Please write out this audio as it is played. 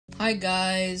Hi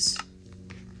guys,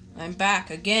 I'm back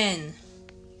again,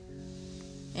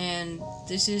 and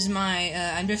this is my,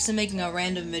 I'm just making a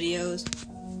random videos.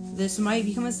 This might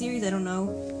become a series, I don't know,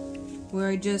 where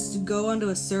I just go onto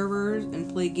a server and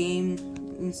play game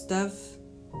and stuff.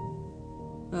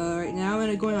 Right now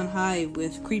I'm going on high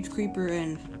with Creeper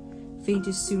and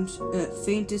Faintest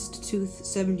Tooth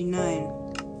 79.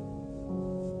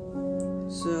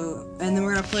 So, and then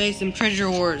we're gonna play some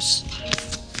Treasure Wars.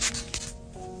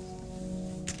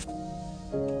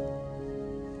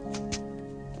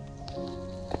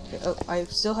 Oh, I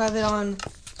still have it on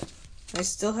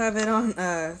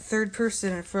third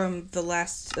person from the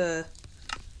last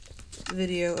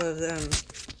video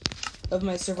of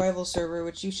my survival server,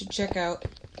 which you should check out.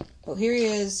 Oh, here he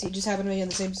is. He just happened to be on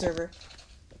the same server.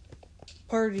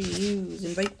 Party, use,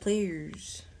 invite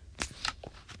players.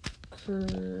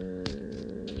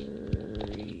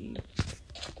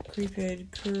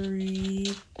 Creephead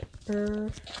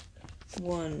Creeper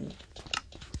 1.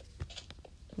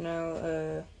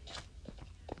 Now,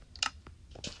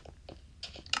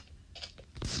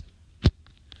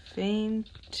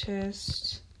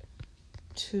 Faintest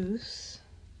Tooth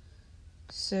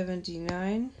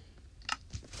 79.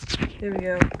 There we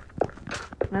go.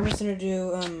 Now I'm just gonna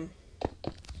do,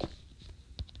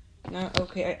 now,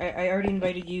 okay, I already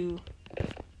invited you.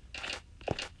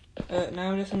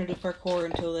 Now I'm just gonna do parkour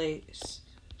until they,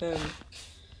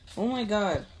 oh my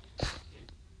god.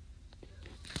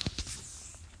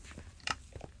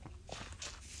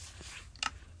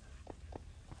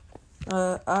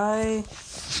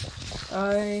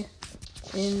 I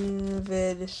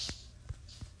invite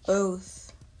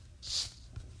both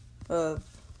of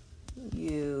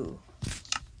you.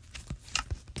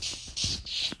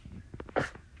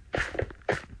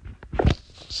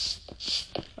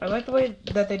 I like the way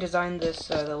that they designed this,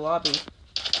 the lobby.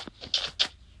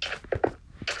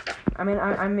 I mean,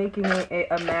 I'm making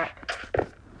a map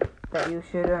that you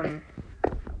should,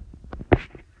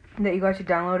 that you guys should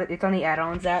download. It's on the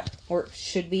add-ons app, or it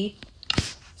should be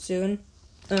soon.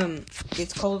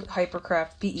 It's called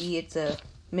Hypercraft PE. It's a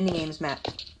minigames map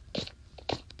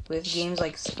with games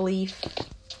like Spleef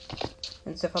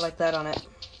and stuff like that on it.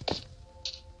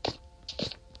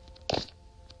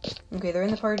 Okay, they're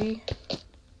in the party.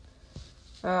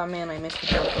 Oh man, I missed the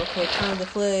jump. Okay, time to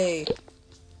play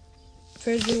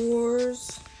Treasure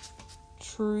Wars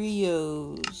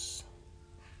Trios.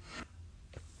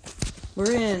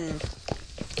 We're in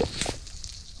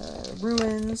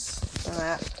ruins, the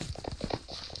map.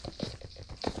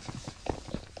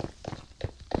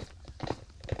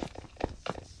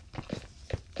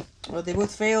 Well, they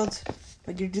both failed.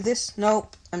 Would you do this?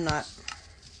 Nope, I'm not.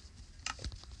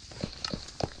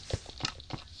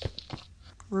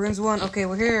 Ruins 1. Okay,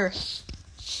 we're here.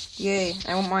 Yay!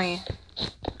 I want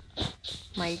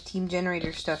my team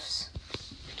generator stuffs.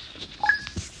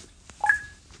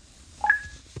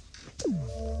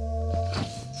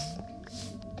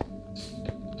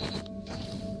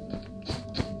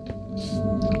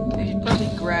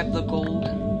 Grab the gold.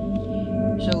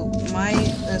 So my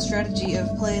strategy of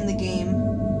playing the game.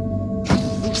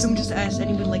 Oops, someone just asked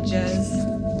anybody like jazz.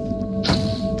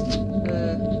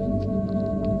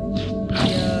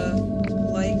 Yeah,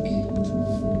 like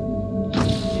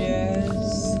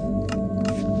jazz.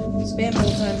 Spam the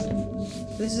whole time.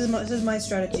 This is my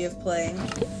strategy of playing.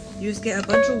 You just get a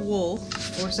bunch of wool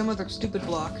or some other stupid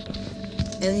block,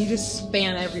 and you just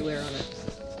spam everywhere on it.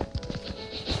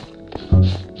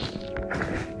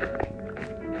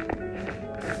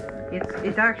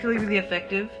 It's actually really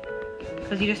effective,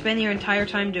 because you just spend your entire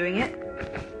time doing it,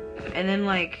 and then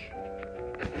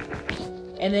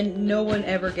no one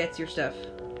ever gets your stuff.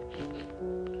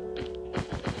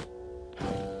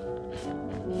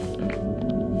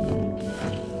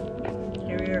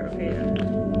 Here we are, okay then.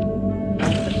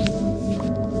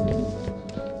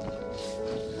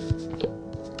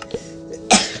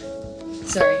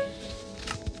 Sorry.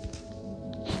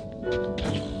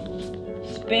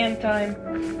 Spam time.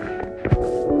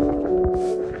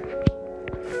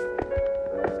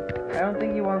 I don't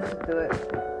think he wants to do it.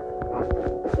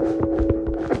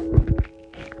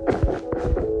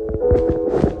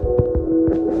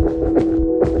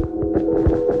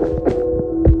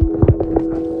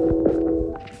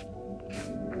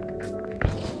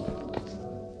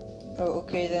 Oh,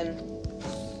 okay then.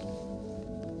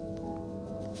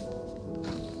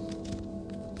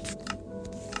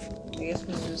 I guess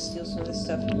we can steal some of this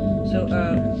stuff. So,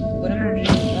 what I'm gonna do,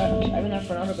 I have enough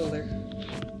for an auto builder.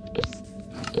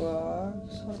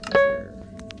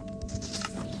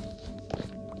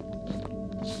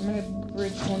 I'm gonna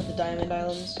bridge one of the diamond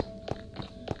islands,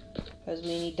 as we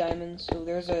need diamonds. So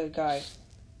there's a guy.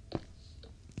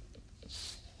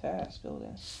 fast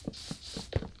building.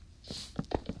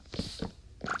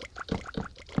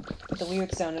 With a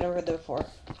weird sound, I never heard that before.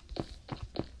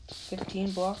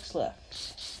 15 blocks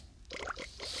left.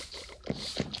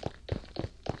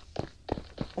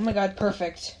 Oh my god,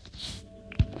 perfect.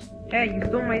 Hey, you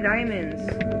stole my diamonds.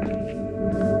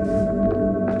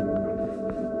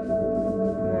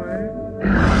 One.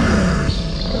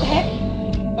 What the heck?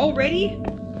 Already? I'm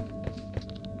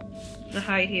gonna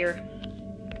hide here.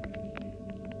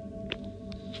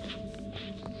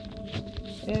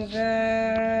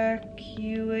 Evacuate.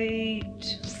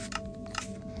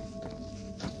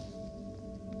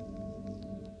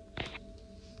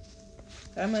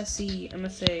 I'm gonna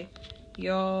say,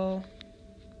 y'all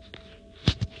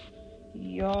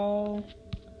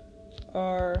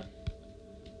are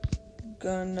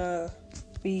gonna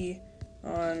be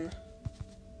on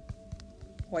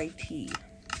YT.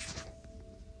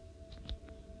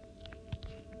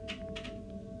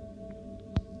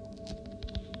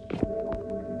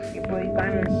 Get boys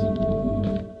diamonds.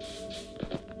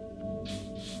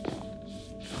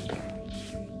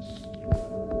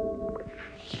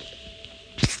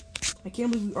 I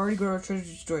can't believe we already got our treasure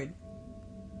destroyed.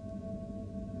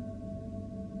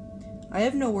 I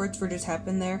have no words for just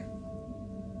happened there.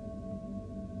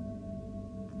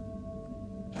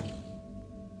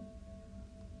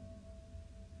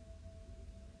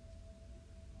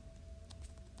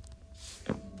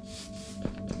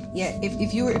 Yeah,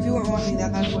 if you weren't watching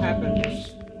that, that's what happened.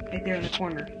 Right there in the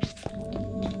corner.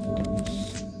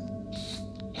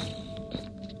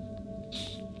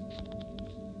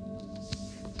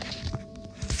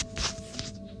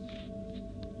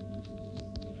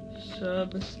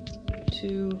 Sub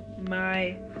to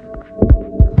my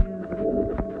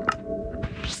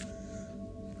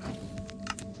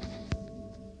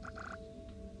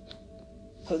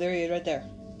oh, there he is, right there.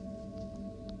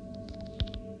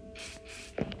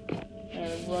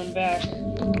 Run back.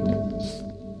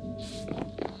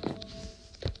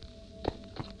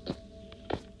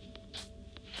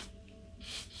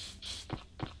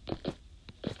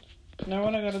 Now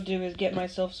what I gotta do is get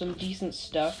myself some decent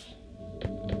stuff.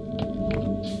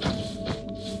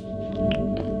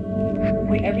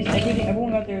 Wait,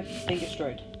 everyone got their thing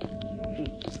destroyed. Ooh,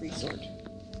 free sword.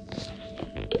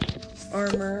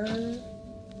 Armor. I'm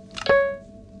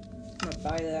gonna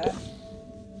buy that.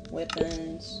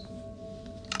 Weapons.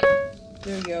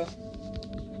 There we go.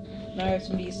 Now I have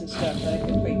some decent stuff that I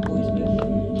can fight boys with.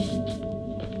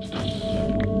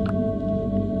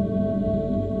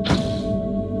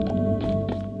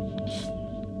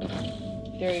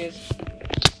 There he is.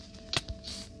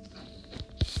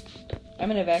 I'm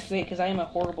gonna evacuate because I am a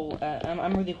horrible.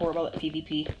 I'm really horrible at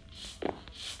PvP.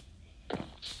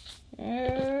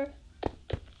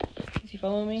 Is he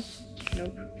following me?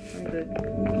 Nope. I'm good.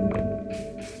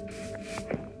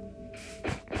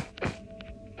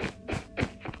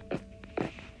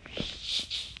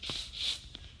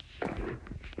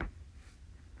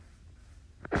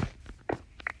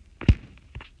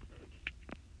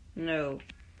 No.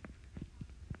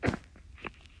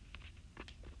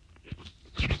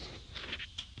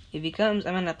 If he comes,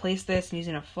 I'm gonna place this and he's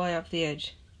gonna fly off the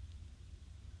edge.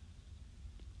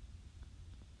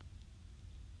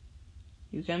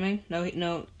 You coming? No,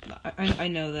 no. I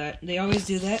know that. They always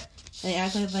do that. They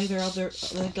act like they're all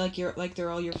like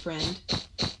they're all your friend,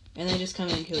 and they just come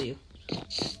in and kill you.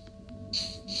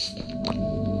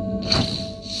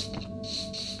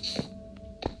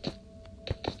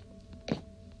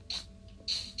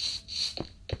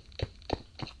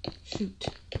 Shoot.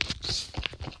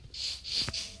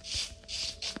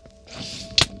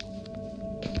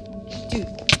 Dude.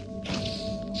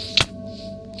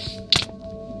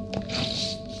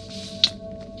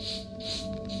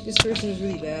 This person is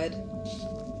really bad.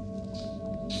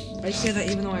 I say that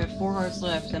even though I have 4 hearts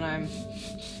left and I'm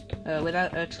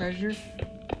without a treasure.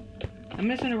 I'm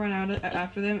just gonna run out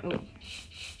after them. Oh.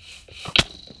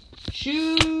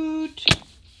 Shoot!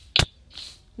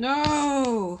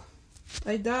 No!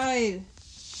 I died.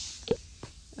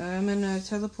 I'm gonna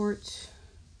teleport.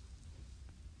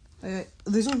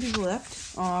 There's only people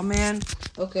left. Aw, man.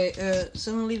 Okay,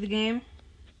 someone leave the game.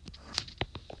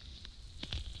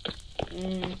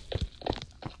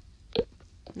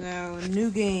 Now, a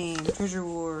new game. Treasure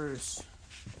Wars.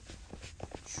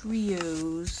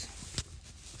 Trios.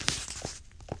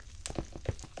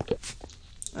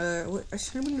 What? I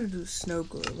should I'm gonna do snow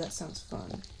globe. That sounds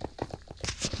fun.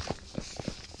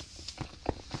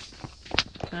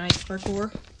 Nice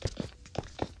parkour.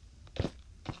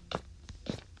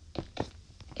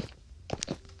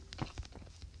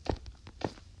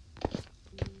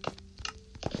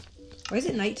 Why is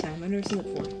it nighttime? I've never seen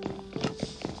it before.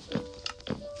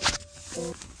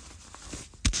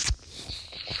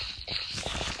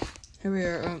 Here we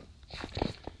are.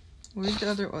 Where's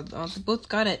the other? Oh, they both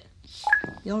got it.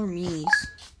 Y'all are meanies.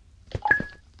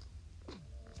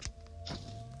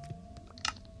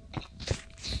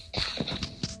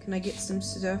 Can I get some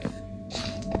stuff?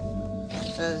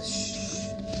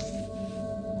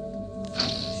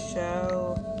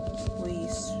 Shall we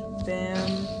spam?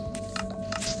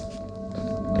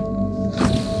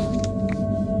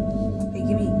 Hey,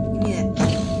 give me that.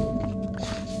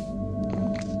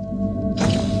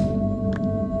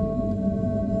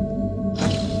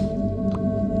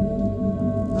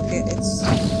 Okay, it's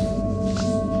the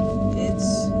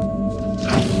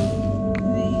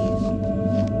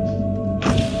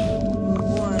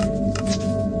one.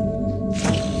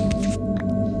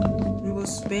 And we'll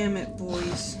spam it,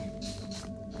 boys.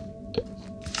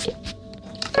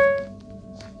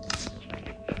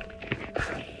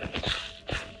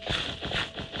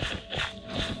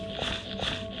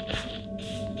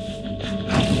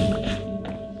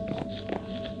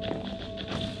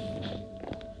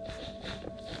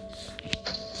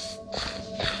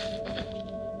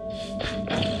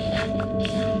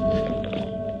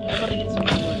 I'm gonna get some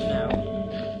viewers now.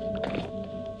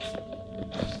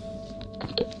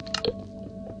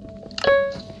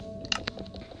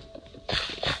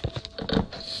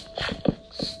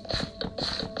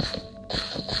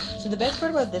 So the best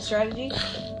part about this strategy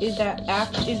is that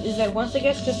once it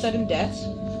gets to sudden deaths,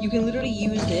 you can literally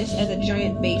use this as a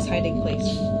giant base hiding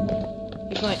place.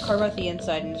 You can like carve out the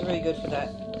inside, and it's really good for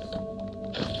that.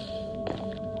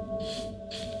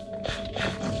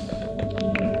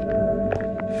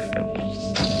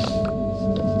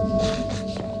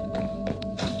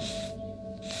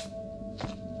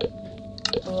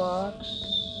 Blocks.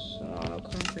 Oh, no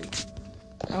concrete.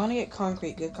 I want to get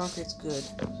concrete. Good concrete's good.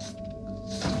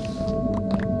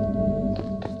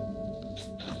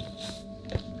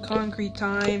 Concrete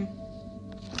time.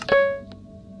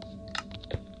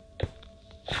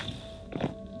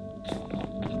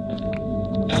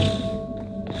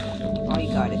 Oh,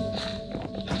 you got it.